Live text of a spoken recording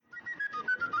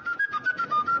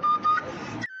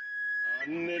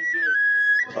Nnede,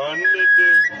 nnede,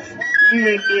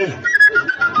 nnede.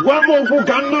 Gwa m okwu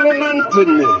ka m nụrụ na ntị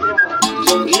nne.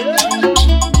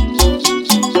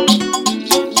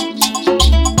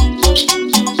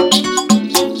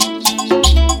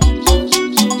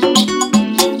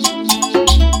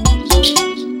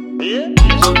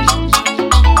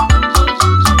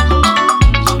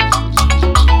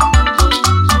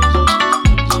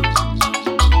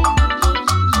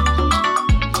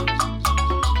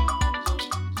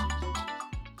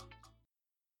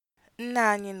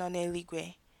 Nna anyị nọ n'eluigwe,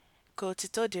 ka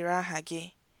otuto dịrị aha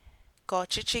gị, ka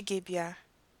ọchịchị gị bịa,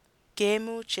 ka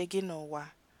eme uche gị n'ụwa,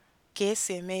 ka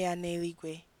esi eme ya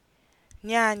n'eluigwe.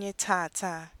 Nye anyị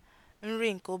taa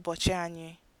nri nke ụbọchị anyị.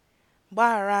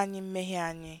 Gbaghara anyị mmehie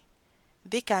anyị,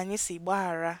 dị ka anyị si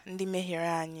gbaghara ndị mehiere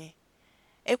anyị.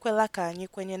 Ekwela ka anyị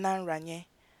kwenye na nranye,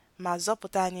 ma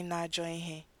zọpụta anyị n'ajọ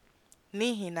ihe.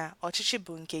 N'ihi na ọchịchị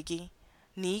bụ nke gị,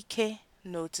 na ike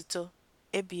na otuto,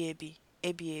 ebighị ebi,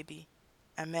 ebighị ebi.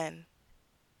 Amen.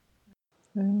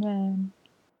 Amen.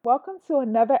 Welcome to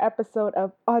another episode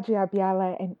of Audrey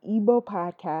Abiala, an Igbo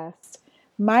podcast.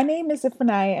 My name is Nna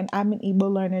Anyi, and I'm an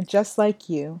Igbo learner just like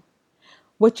you.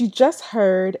 What you just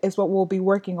heard is what we'll be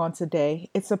working on today.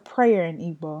 It's a prayer in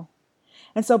Igbo.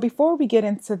 And so before we get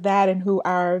into that and who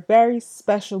our very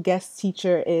special guest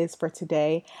teacher is for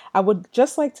today, I would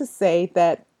just like to say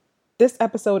that this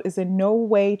episode is in no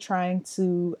way trying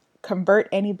to convert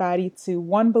anybody to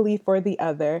one belief or the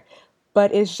other,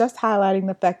 but it's just highlighting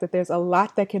the fact that there's a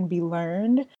lot that can be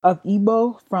learned of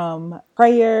Igbo from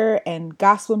prayer and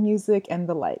gospel music and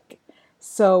the like.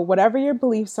 So whatever your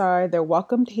beliefs are, they're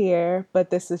welcomed here, but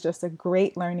this is just a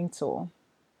great learning tool.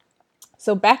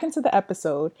 So back into the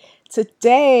episode.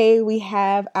 Today we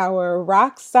have our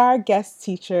rock star guest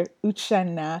teacher,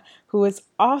 Uchenna, who is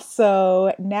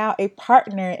also now a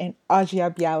partner in Audrey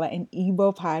Abiala, an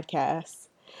Igbo podcast.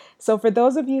 So for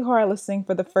those of you who are listening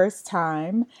for the first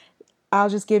time, I'll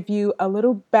just give you a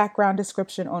little background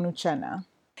description on Uchenna.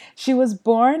 She was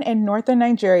born in northern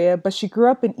Nigeria, but she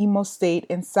grew up in Imo State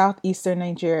in southeastern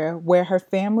Nigeria, where her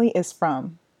family is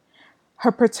from.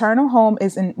 Her paternal home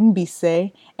is in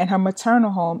Mbise, and her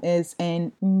maternal home is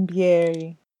in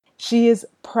Mbieri. She is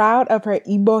proud of her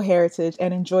Igbo heritage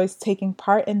and enjoys taking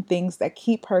part in things that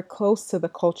keep her close to the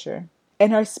culture. In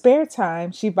her spare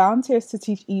time, she volunteers to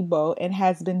teach Igbo and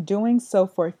has been doing so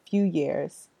for a few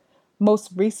years. Most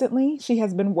recently, she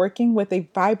has been working with a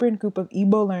vibrant group of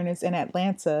Igbo learners in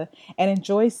Atlanta and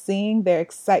enjoys seeing their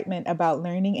excitement about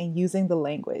learning and using the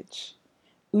language.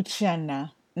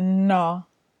 Uchenna, no,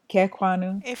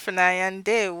 kekwanu. Ifunanya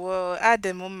ndewo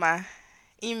ademuma.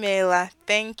 Emaila,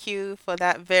 thank you for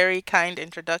that very kind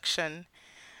introduction.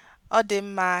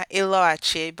 Odema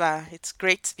Iloacheba, it's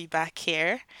great to be back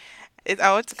here.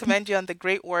 I want to commend you on the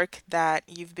great work that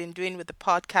you've been doing with the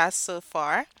podcast so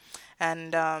far.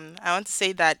 And I want to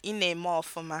say that ine mo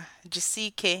fuma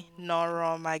jisike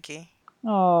noro magi.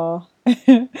 Oh,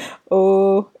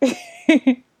 oh,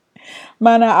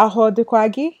 mana ahụ dịkwa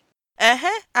gị?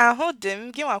 Ahụ dị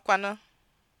m gị nwakwano.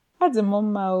 Adị m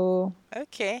mma o.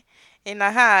 Okay. Ị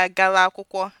na ha agala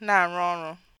akwụkwọ na-arụ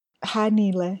ọrụ? Ha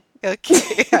niile.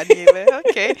 Okay, ha niile.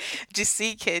 Okay.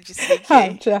 Jisike. Ha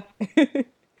ncha.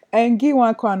 Gị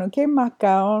nwakwano, ke maka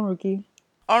ọrụ gị?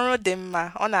 Ọrụ dị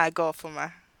mma, ọ na-aga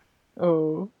ọfụma.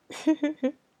 Oh.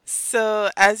 So,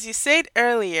 as you said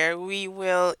earlier, we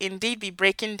will indeed be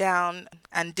breaking down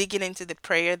and digging into the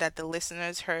prayer that the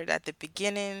listeners heard at the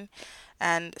beginning.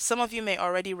 And some of you may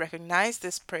already recognize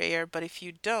this prayer, but if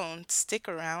you don't, stick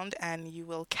around and you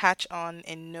will catch on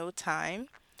in no time.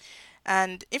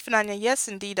 And Ifnanya, yes,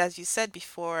 indeed, as you said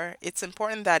before, it's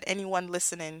important that anyone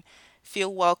listening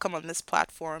feel welcome on this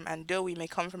platform. And though we may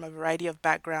come from a variety of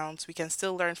backgrounds, we can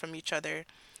still learn from each other.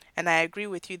 And I agree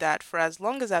with you that for as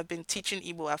long as I've been teaching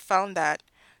Igbo, I've found that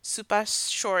super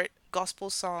short gospel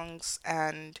songs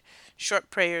and short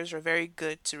prayers are very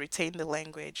good to retain the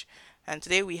language. And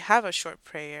today we have a short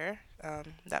prayer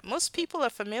that most people are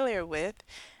familiar with,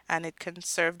 and it can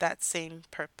serve that same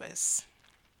purpose.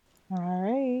 All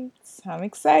right, I'm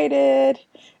excited.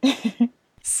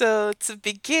 So to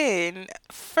begin,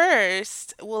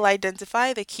 first we'll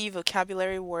identify the key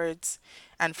vocabulary words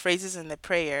and phrases in the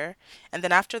prayer, and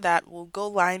then after that we'll go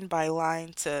line by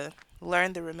line to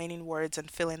learn the remaining words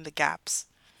and fill in the gaps.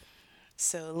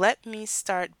 So let me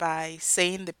start by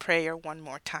saying the prayer one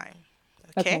more time.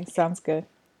 Okay, sounds good.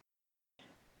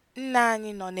 Nna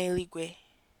anyị nọ n'eluigwe,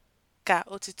 ka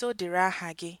otuto dịrị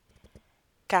aha gị,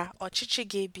 ka ọchịchị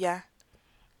gị bịa,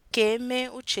 ka eme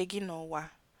uche gị n'ụwa,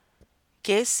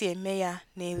 ka esi eme ya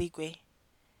n'eluigwe.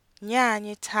 Nye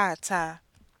anyị taa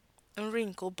nri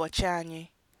nke ụbọchị anyị.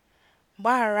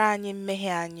 Gbaghara anyị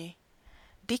mmehie anyị,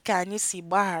 dịka anyị si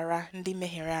gbaghara ndị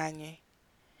mehiere anyị.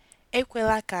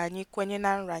 Ekwela ka anyị kwenye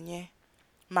na nranye,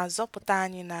 ma zọpụta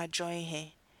anyị n'ajọ ihe.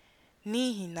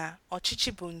 N'ihi na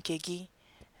ọchịchị bụ nke gị,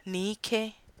 na ike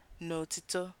na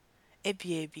otuto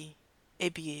ebighị ebi,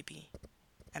 ebighị ebi.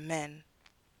 Amen.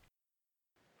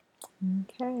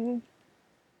 Okay.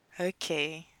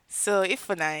 Okay, so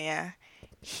Ifunanya,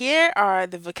 here are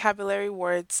the vocabulary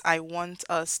words I want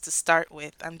us to start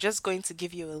with. I'm just going to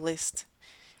give you a list.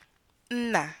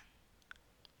 Nna,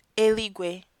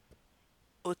 eligwe,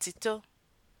 otito,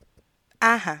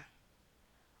 aha,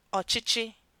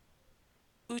 ọchịchị,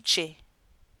 uche,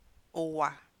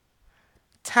 ụwa,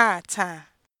 taa,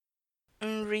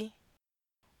 nri,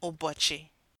 ụbọchị,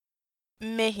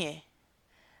 mmehie,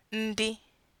 ndị,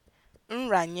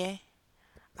 nranye,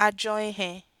 ajọ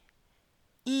ihe,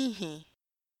 ihi,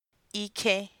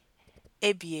 ike,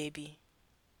 ebi.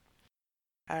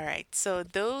 All right, so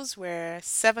those were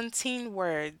 17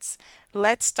 words.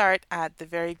 Let's start at the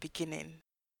very beginning.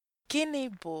 Gịnị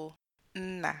bụ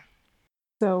nna?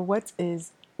 So what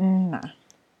is Nna?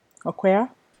 Okay.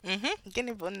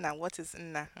 Gịnị bụ nna? What is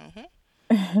nna?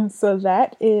 So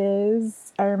that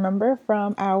is, I remember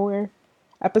from our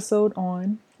episode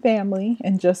on family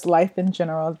and just life in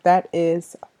general, that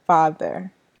is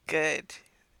father. Good.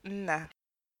 Nna.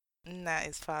 Nna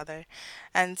is father.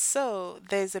 And so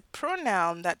there's a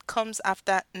pronoun that comes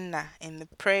after nna in the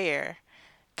prayer.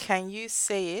 Can you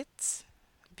say it?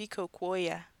 Biko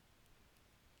kwuo.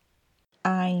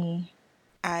 Anyi.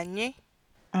 Anyị.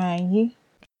 Anyi.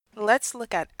 Let's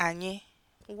look at anyị.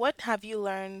 What have you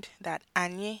learned that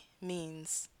anyị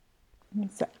means?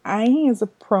 So Anyi is a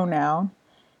pronoun,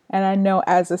 and I know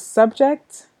as a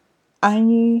subject,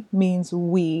 Anyi means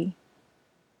we,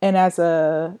 and as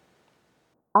a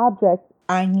object,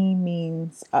 Anyi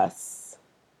means us.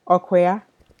 Okay.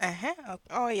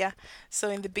 Oh, yeah. So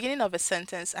in the beginning of a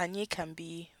sentence, anyị can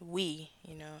be we,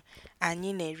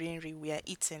 anyị na-eri nri, we are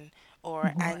eating.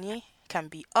 Or anyị can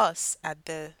be us at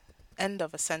the end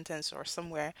of a sentence or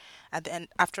somewhere at the end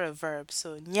after a verb.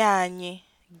 So nya anyị,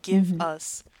 give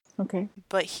us. Okay.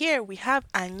 But here we have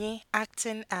anyị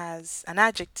acting as an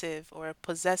adjective or a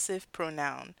possessive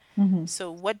pronoun.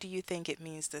 So what do you think it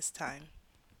means this time?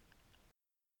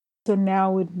 So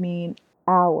now would mean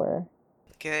our.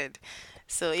 Good.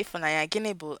 So Ifunanya,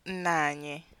 gịnị bụ nna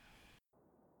anyị?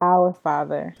 Our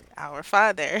father. Our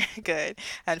Father. Good.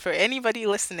 And for anybody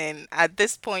listening, at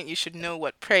this point, you should know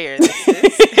what prayer this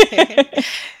is.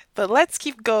 But let's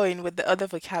keep going with the other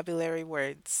vocabulary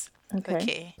words.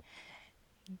 Okay.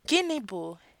 Gịnị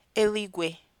bụ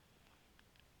eligwe?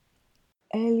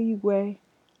 Eligwe.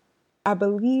 I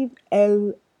believe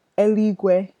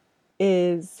Eligwe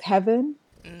is heaven.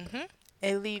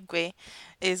 Eligwe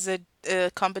is a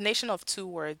combination of two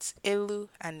words, elu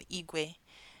and igwe.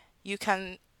 You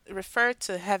can refer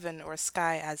to heaven or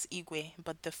sky as igwe,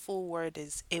 but the full word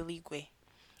is eligwe,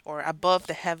 or above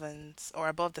the heavens or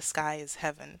above the sky is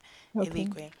heaven, Okay.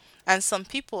 eligwe. And some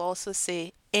people also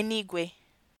say enigwe.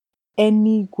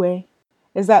 Enigwe.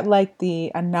 Is that like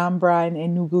the Anambra and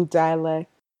Enugu dialect?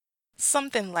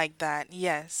 Something like that,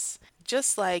 yes.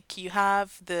 Just like you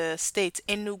have the state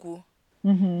Enugu.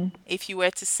 If you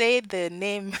were to say the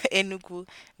name Enugu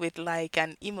with like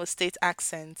an Imo State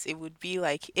accent, it would be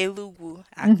like Elugu,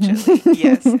 actually.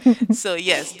 Yes. So,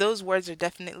 yes, those words are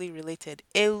definitely related.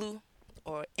 Elu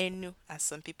or Enu, as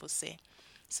some people say.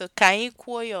 So, ka anyị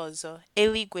kwuo ya ọzọ,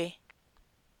 eligwe.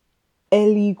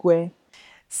 Eligwe.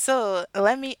 So,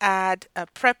 let me add a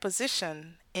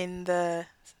preposition. In the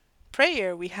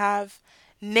prayer, we have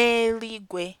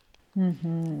n'eligwe.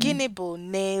 Gịnị bụ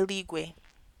n'eligwe?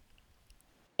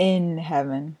 In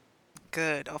heaven.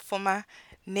 Good. Ofoma,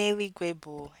 n'eligwe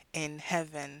bụ in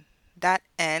heaven. That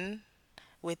N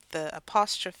with the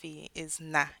apostrophe is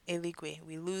na, eligwe.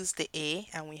 We lose the A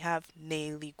and we have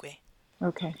n'eligwe.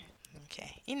 Okay.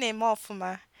 Okay. Ị na-eme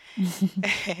ọfụma.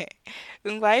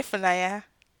 Ngwa Ifunanya,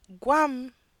 gwa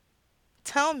m,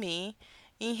 tell me,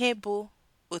 ihe bụ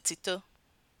otito.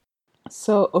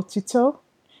 So Otito,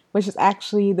 which is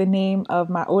actually the name of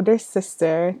my older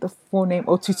sister, the full name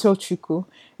Otito Chuku,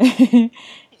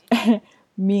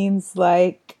 means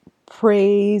like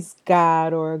praise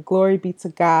God or glory be to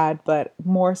God, but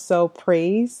more so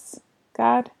praise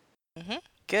God.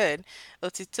 Good.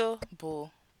 Otito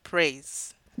bụ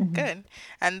praise. Good.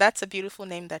 And that's a beautiful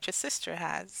name that your sister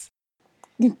has.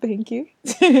 Thank you.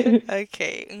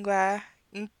 Okay. Ngwa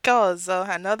nke ọzọ,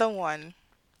 another one.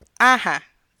 Aha.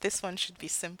 This one should be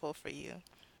simple for you.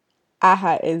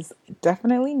 Aha is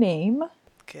definitely name.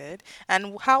 Good.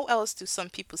 And how else do some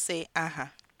people say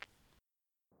aha?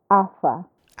 Afa.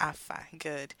 Afa.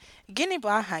 Good. Gịnị bụ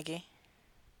aha gị?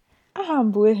 Aha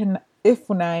m bụ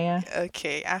Ifunanya.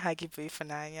 Okay, aha gị bụ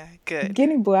Ifunanya. Good.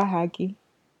 Gịnị bụ aha gị?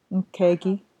 Nke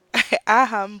gị?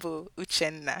 Aha m bụ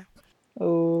Uchenna.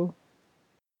 Oh.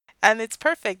 And it's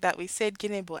perfect that we said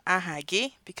gịnị bụ aha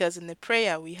gị because in the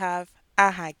prayer we have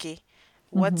aha gị.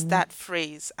 What's Hmm. that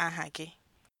phrase, aha gị?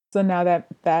 So now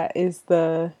that is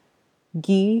the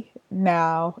gi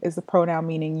now is the pronoun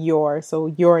meaning your, so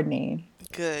your name.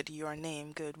 Good, your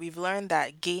name. Good. We've learned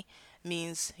that gị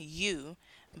means you,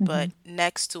 Hmm. but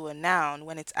next to a noun,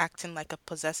 when it's acting like a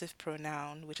possessive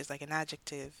pronoun, which is like an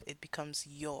adjective, it becomes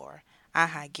your.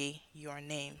 Aha gị, your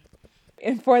name.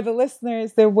 And for the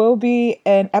listeners, there will be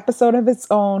an episode of its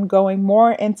own going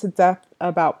more into depth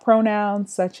about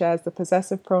pronouns, such as the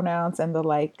possessive pronouns and the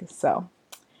like. So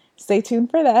stay tuned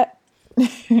for that.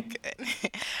 Good.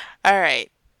 All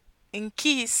right.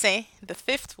 Nke ise, the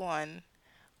fifth one,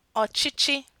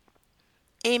 ọchịchị.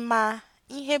 Ịma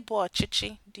ihe bụ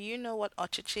ọchịchị? Do you know what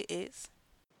ọchịchị is?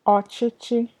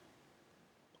 Ọchịchị.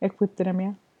 Ekwutere m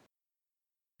ya.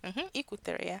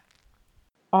 Ikwutere ya.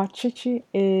 Ọchịchị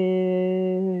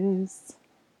is.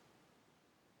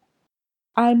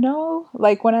 I know,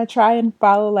 like when I try and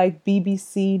follow like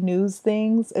BBC news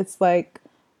things, it's like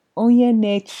onye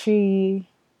nechi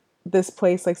this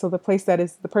place, like so the place that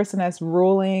is the person that's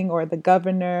ruling or the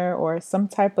governor or some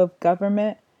type of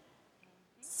government.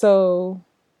 So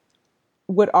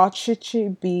would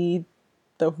Achichi be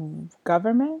the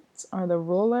government or the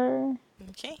ruler?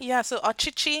 Okay, yeah, so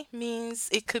ọchịchị means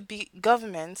it could be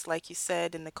government, like you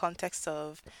said, in the context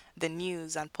of the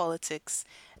news and politics.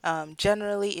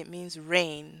 Generally, it means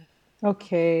reign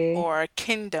Okay. or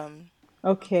kingdom.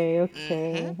 Okay, Mm-hmm.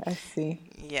 okay. I see.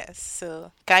 Yes,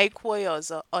 so ka anyị kwuo ya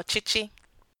ọzọ, ọchịchị.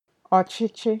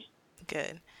 Achichi.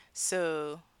 Good.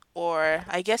 So, or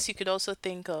I guess you could also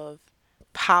think of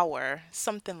power,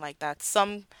 something like that,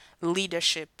 some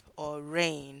leadership or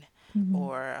reign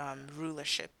or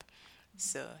rulership.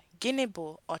 So, gịnị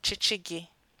bụ ọchịchị gị?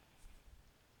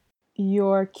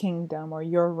 Your kingdom or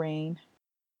your reign.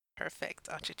 Perfect,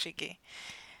 ọchịchị gị.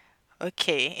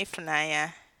 Okay,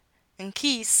 Ifunanya.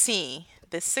 Nke isii,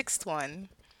 the sixth one,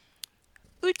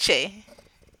 uche.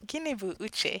 Gịnị bụ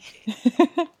uche?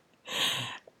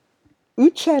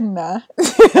 Uchenna.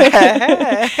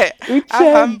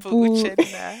 Aha m Uche bụ bu.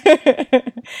 Uchenna.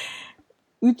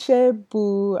 Uche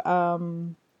bu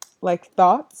like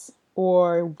thoughts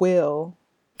or will.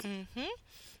 Mhm.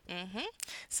 Mhm.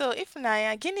 So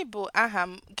Ifunanya, gịnị bụ aha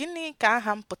m? Gịnị ka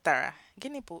aha m pụtara?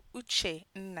 Gịnị bụ uche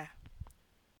nna?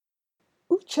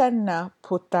 Uchenna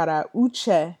putara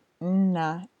uche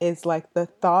nna is like the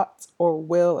thought or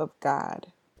will of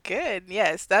God. Good.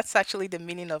 Yes, that's actually the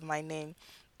meaning of my name.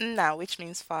 Nna, which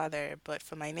means father, but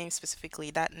for my name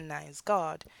specifically, that Nna is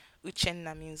God.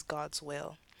 Uchenna means God's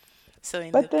will. So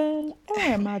in the But then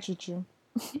Majuju.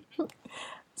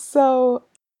 So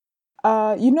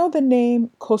you know the name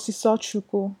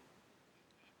Kosisochuku,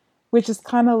 which is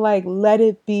kind of like let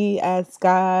it be as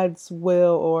God's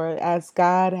will or as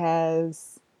God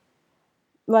has,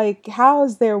 like how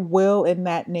is there will in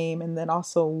that name and then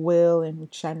also will in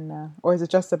Uchenna, or is it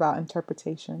just about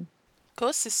interpretation?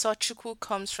 Kosisochukwu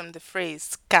comes from the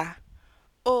phrase ka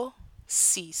o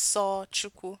si so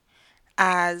chukwu,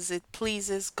 as it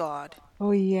pleases God. Oh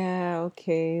yeah,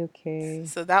 okay, okay.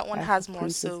 So that one As has it more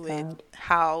pleases so with God.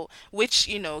 how, which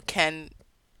can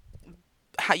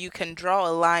how you can draw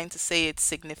a line to say it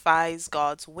signifies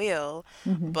God's will,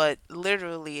 Hmm. but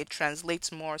literally it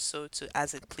translates more so to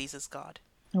as it pleases God.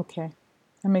 Okay,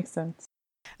 that makes sense.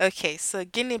 Okay, so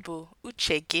gịnị bụ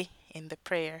uche gị in the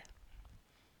prayer?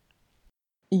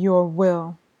 Your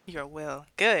will. Your will.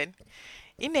 Good.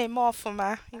 Ị na-eme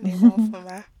ọfụma. Ị na-eme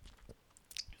ọfụma.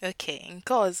 Okay,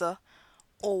 nke ọzọ,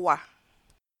 ụwa.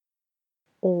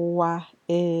 Owa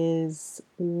is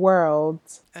world.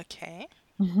 Okay,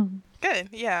 Mhm. good.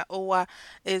 Yeah, ụwa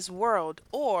is world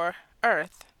or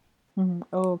earth. Mhm.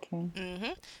 Oh,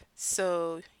 okay.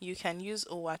 So you can use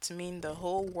ụwa to mean the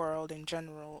whole world in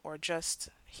general or just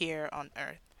here on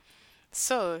earth.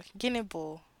 So, gịnị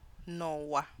bụ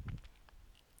n'ụwa?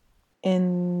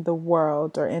 In the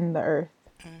world or in the earth.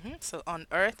 So on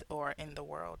earth or in the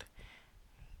world.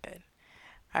 Good.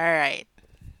 All right.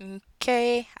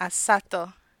 Nke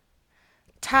asatọ.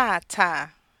 Taa.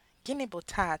 Gịnị bụ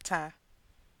taa?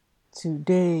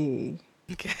 Today.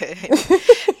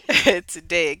 Good.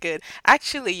 Today, good.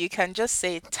 Actually, you can just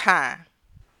say ta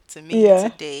to mean Yeah.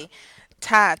 today.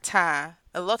 Ta.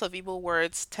 A lot of Igbo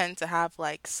words tend to have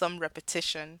like some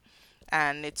repetition.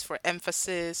 and it's for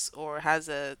emphasis or has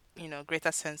a,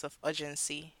 greater sense of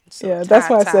urgency. So Yeah, that's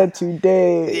ta why I ta. said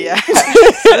today. Yeah.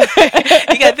 So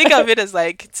you can think of it as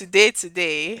like today,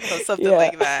 today, or something Yeah.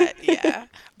 like that. Yeah.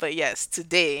 But yes,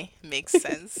 today makes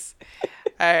sense.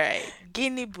 All right.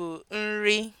 Gini bu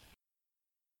nri.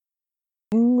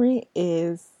 Nri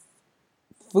is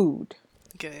food.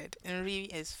 Good. Nri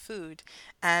is food.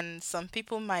 And some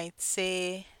people might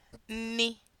say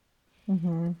ni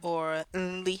Hmm. or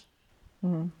nli.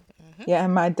 Hmm. Hmm. Yeah,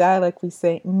 in my dialect we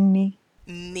say nni.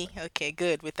 Ni. Okay,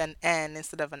 good. With an N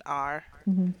instead of an R.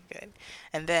 Hmm. Good.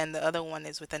 And then the other one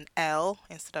is with an L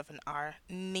instead of an R.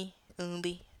 Ni,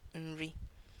 nli, nri.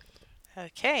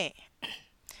 Okay.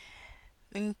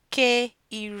 Nke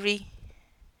iri.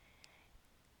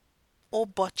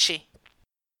 Ụbọchị.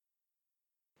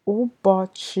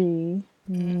 Ubochi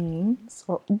means,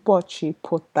 or ubochi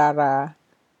putara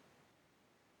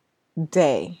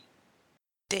day.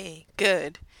 Day.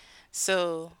 Good.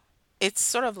 So it's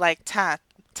sort of like ta.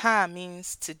 Ta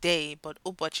means today, but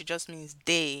ụbọchị just means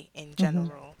day in Hmm.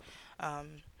 general.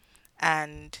 Um,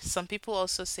 and some people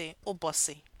also say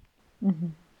ụbọchị. Hmm.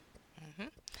 Hmm.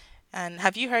 And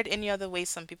have you heard any other way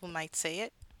some people might say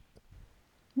it?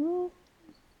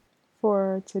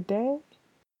 For today?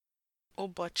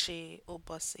 Ụbọchị,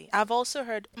 ụbọchị. I've also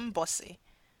heard mbọsị.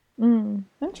 Yeah,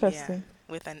 Interesting.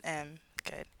 with an M.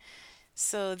 Good.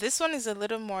 So this one is a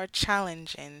little more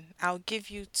challenging. I'll give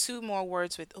you two more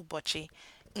words with ụbọchị.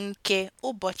 Nke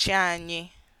ụbọchị anyị.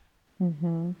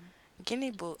 Hmm.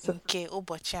 Gịnị bụ So, nke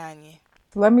ụbọchị anyị?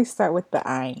 let me start with the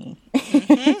I.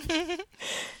 Mhm.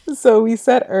 So we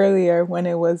said earlier when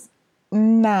it was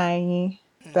Nna Anyi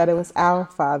that it was our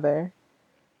father.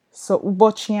 So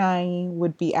ubochi anyi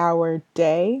would be our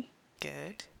day.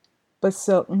 Good. But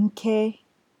so nke,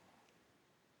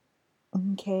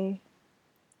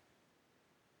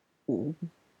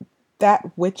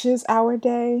 that which is our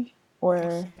day,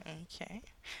 or Okay.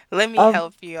 Let me of,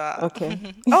 help you out.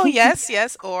 okay. Oh, yes,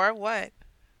 yes, or what?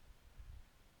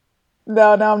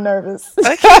 No, now I'm nervous.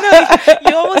 Okay, no,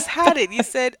 you almost had it. You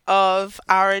said of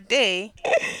our day.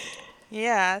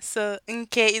 Yeah, so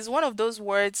nke is one of those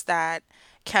words that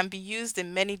can be used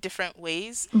in many different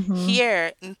ways. Hmm.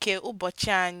 Here, nke ụbọchị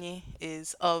anyị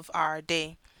is of our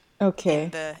day Okay.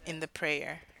 in the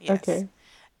prayer. Yes. Okay.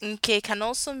 Nke can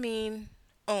also mean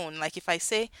own. Like if I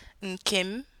say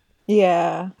nkem,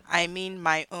 Yeah. I mean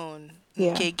my own.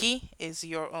 Yeah. Nkegi is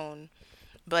your own.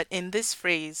 But in this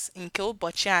phrase, nke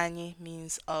ụbọchị anyị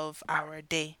means of our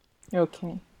day.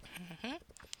 Okay. Mhm.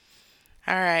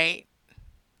 All right.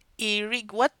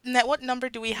 What number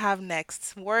do we have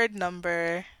next? Word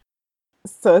number.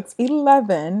 So it's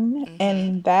 11, Mhm.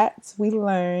 and that we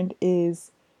learned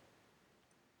is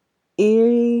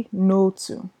iri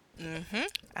notu. Mhm.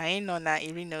 I know na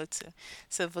iri notu.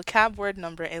 So vocab word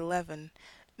number 11.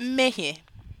 Mmehie.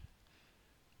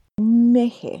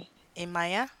 Mehe.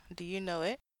 Imaya, do you know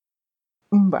it?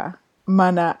 Mba.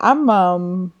 Mana I'm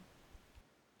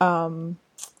um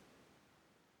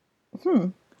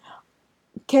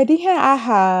kedu ihe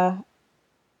aha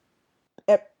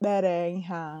ekpere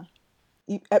ihe a?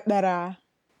 Ekpere a?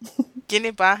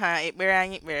 Gịnị bụ aha ekpere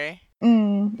anyị kpere?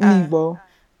 Uh, n'Igbo.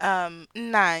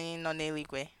 Nna anyị nọ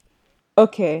n'eluigwe.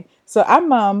 Okay, so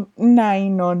ama m nna anyị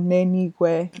nọ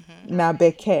n'eluigwe Mhm. na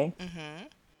bekee. Mhm.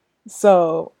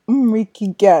 So m Ricky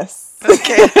guess.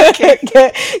 Okay, okay.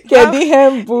 Kedu Gwa ihe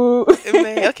mbụ?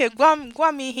 okay, gwa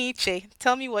m ihe iche.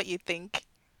 Tell me what you think.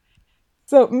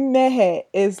 So mmehe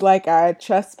is like our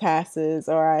trespasses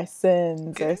or our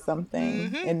sins or Good. something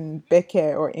Mhm. in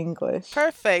Beke or English.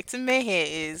 Perfect. Mehe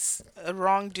is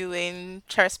wrongdoing,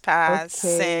 trespass,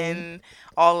 Okay. sin.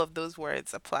 All of those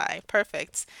words apply.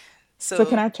 Perfect. So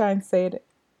can So, I try and say it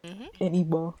mhm. in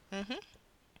Igbo? Mhm.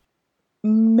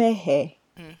 Mmehe.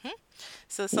 Mhm.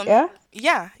 So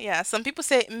Yeah? yeah. Some people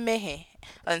say mehe,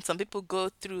 and some people go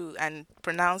through and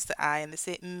pronounce the I and they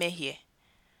say mehe.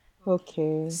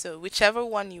 Okay. So whichever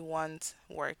one you want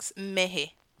works.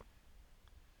 Mehe.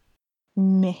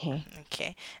 Mehe.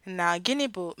 Okay. Now, gịnị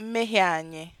bụ mmehie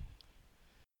anyị?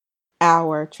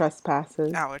 Our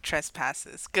trespasses. Our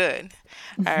trespasses. Good.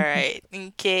 All right.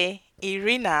 Nke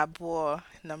iri na abụọ,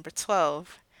 number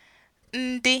 12.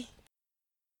 Ndị.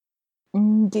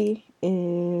 Ndi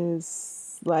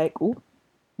is like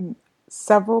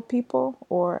several people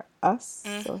or us or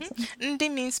Mm-hmm. something.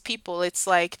 Ndị means people. It's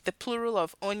like the plural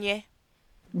of onye.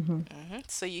 Hmm.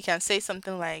 So you can say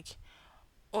something like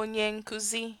onye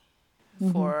nkuzi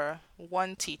Hmm. for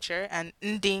one teacher and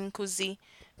ndi nkuzi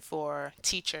for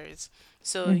teachers.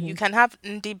 So you Hmm. can have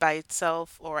ndi by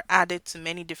itself or add it to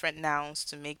many different nouns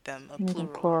to make them a Make them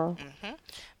plural. plural.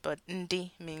 But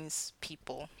ndi means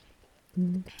people.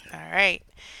 Mm. All right.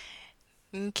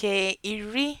 Nke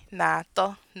iri na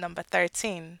atọ, number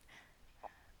 13.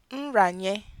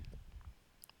 Nranye.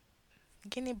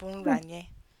 Gịnị bụ Hmm. nranye?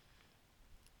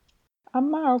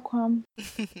 Amarokwam.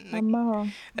 Amaro.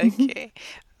 Okay.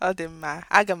 Ọ dị mma.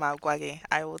 Aga m agwa gị.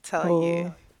 I will tell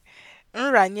you. Oh.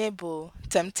 Nranye bụ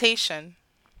temptation.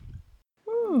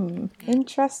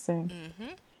 Interesting.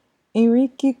 Mm-hmm.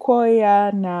 Enrique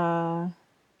Koya na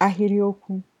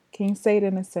ahiriokwu. Can you say it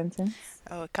in a sentence?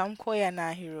 Oh, ka m kwuo ya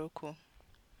n'ahịrịokwu.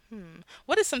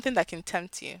 What is something that can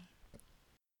tempt you?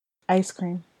 Ice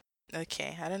cream.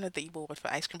 Okay, I don't know the Igbo word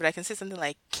for ice cream, but I can say something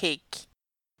like cake.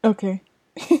 Okay.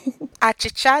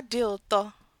 Achịcha dị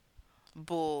ụtọ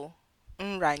bụ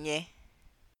nranye.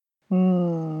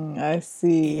 I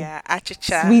see. Yeah,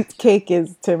 achịcha. Sweet cake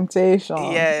is temptation.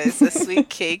 Yes, a sweet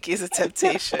cake is a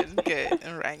temptation. Good,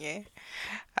 nranye.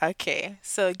 Okay,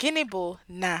 so gịnị bụ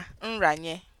na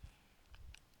nranye?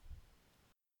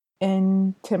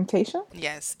 In temptation?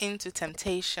 Yes, into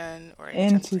temptation or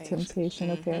in Into temptation.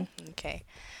 temptation, okay. Okay.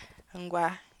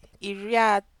 Ngwa,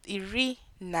 iri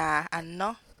na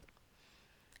anọ.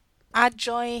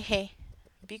 Ajọ ihe.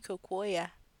 Biko kwuo ya.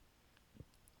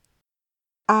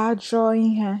 Ajọ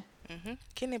ihe.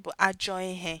 Gịnị bụ ajọ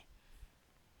ihe?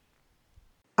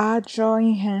 Ajọ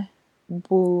ihe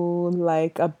bụ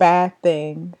like a bad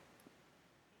thing.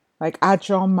 Like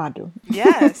ajọ mmadụ.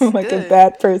 Yes, Like a good.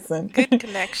 bad person. Good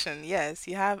connection. Yes,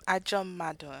 you have ajọ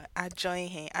mmadụ. Ajọ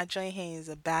ihe. Ajọ ihe is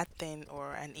a bad thing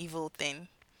or an evil thing.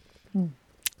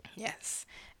 Yes.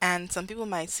 And some people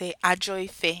might say ajọ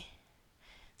ife.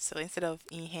 So instead of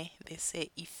ihe, they say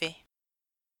ife.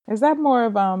 Is that more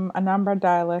of Anambra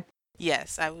dialect?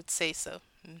 Yes, I would say so.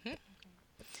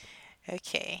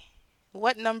 Okay.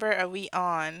 What number are we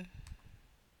on?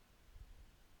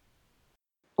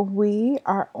 We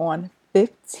are on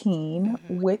 15,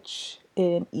 which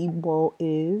in Igbo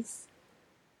is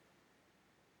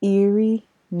Iri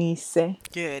Nise.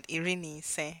 Good.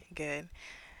 Irinise. Good.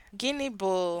 Gịnị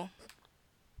bụ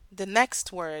the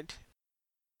next word?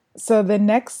 So the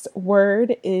next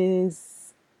word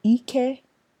is Ike.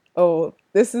 Oh,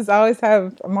 this is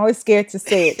I'm always scared to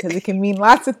say it because it can mean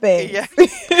lots of things. Yeah.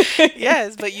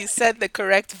 Yes, but you said the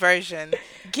correct version.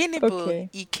 Gịnị bụ Okay.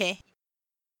 ike?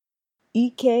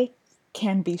 Ike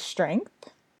can be strength.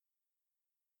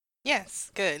 Yes,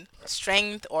 good.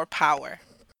 Strength or power.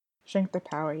 Strength or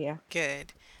power, yeah.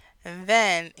 Good. And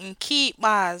then nke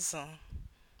ikpeazụ,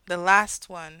 the last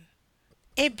one,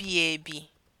 ebi ebi.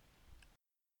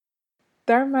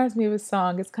 That reminds me of a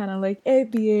song. It's kind of like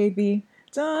Ebi.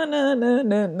 Da, na, na,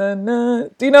 na, na, na.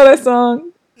 Do you know that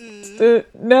song? No.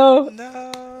 No.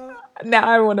 Now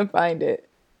I want to find it.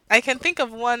 I can think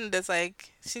of one that's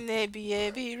like Shinebi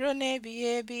ebi, Ronebi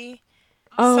ebi.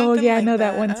 Oh, Something yeah, I like know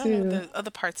that that. one I don't know too. the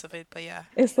other parts of it, but yeah.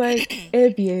 It's like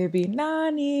Ebi.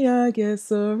 Nani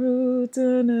agesoru.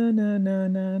 Da, na, na, na,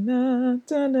 na, na.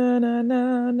 Da, na, na,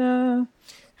 na, na.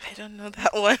 I don't know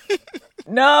that one. No.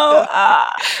 No.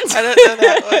 I don't know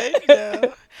that one.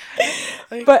 No.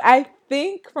 Like, But I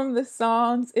think from the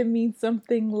songs, it means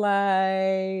something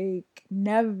like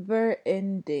never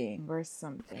ending or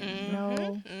something.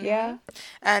 No? Yeah?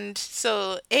 and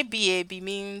so ABAB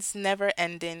means never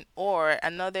ending, or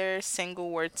another single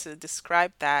word to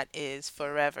describe that is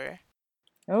forever.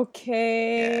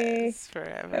 Okay. Yes, That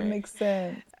forever. makes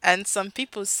sense. And some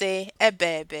people say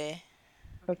ebebe.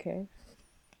 Okay.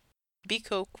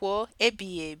 Biko kwo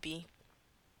ebi.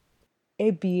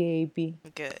 ABAB.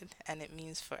 Good. And it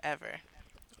means forever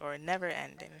or never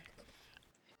ending.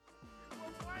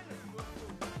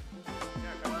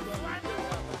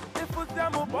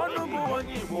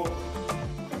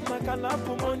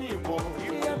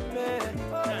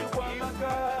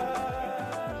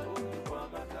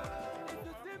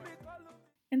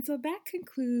 And so that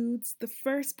concludes the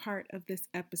first part of this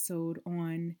episode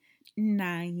on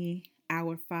Nna Anyi,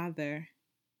 our Father.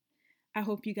 I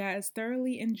hope you guys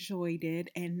thoroughly enjoyed it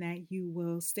and that you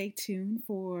will stay tuned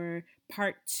for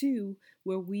part 2,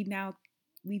 where we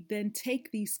then take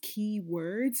these key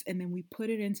words and then we put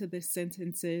it into the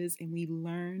sentences and we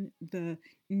learn the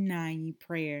Nna Anyi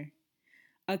prayer.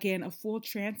 Again, a full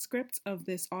transcript of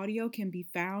this audio can be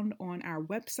found on our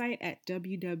website at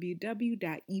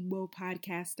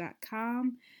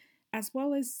www.ibopodcast.com, as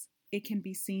well as it can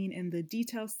be seen in the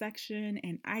details section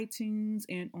in iTunes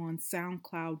and on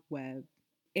SoundCloud Web.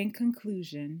 In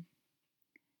conclusion,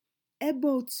 ebe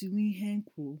otu ihe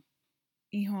nkwu,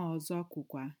 ihe ọzọ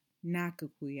kwukwa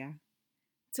n'akụkụ ya.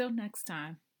 Till next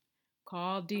time, ka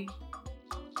ọ dị.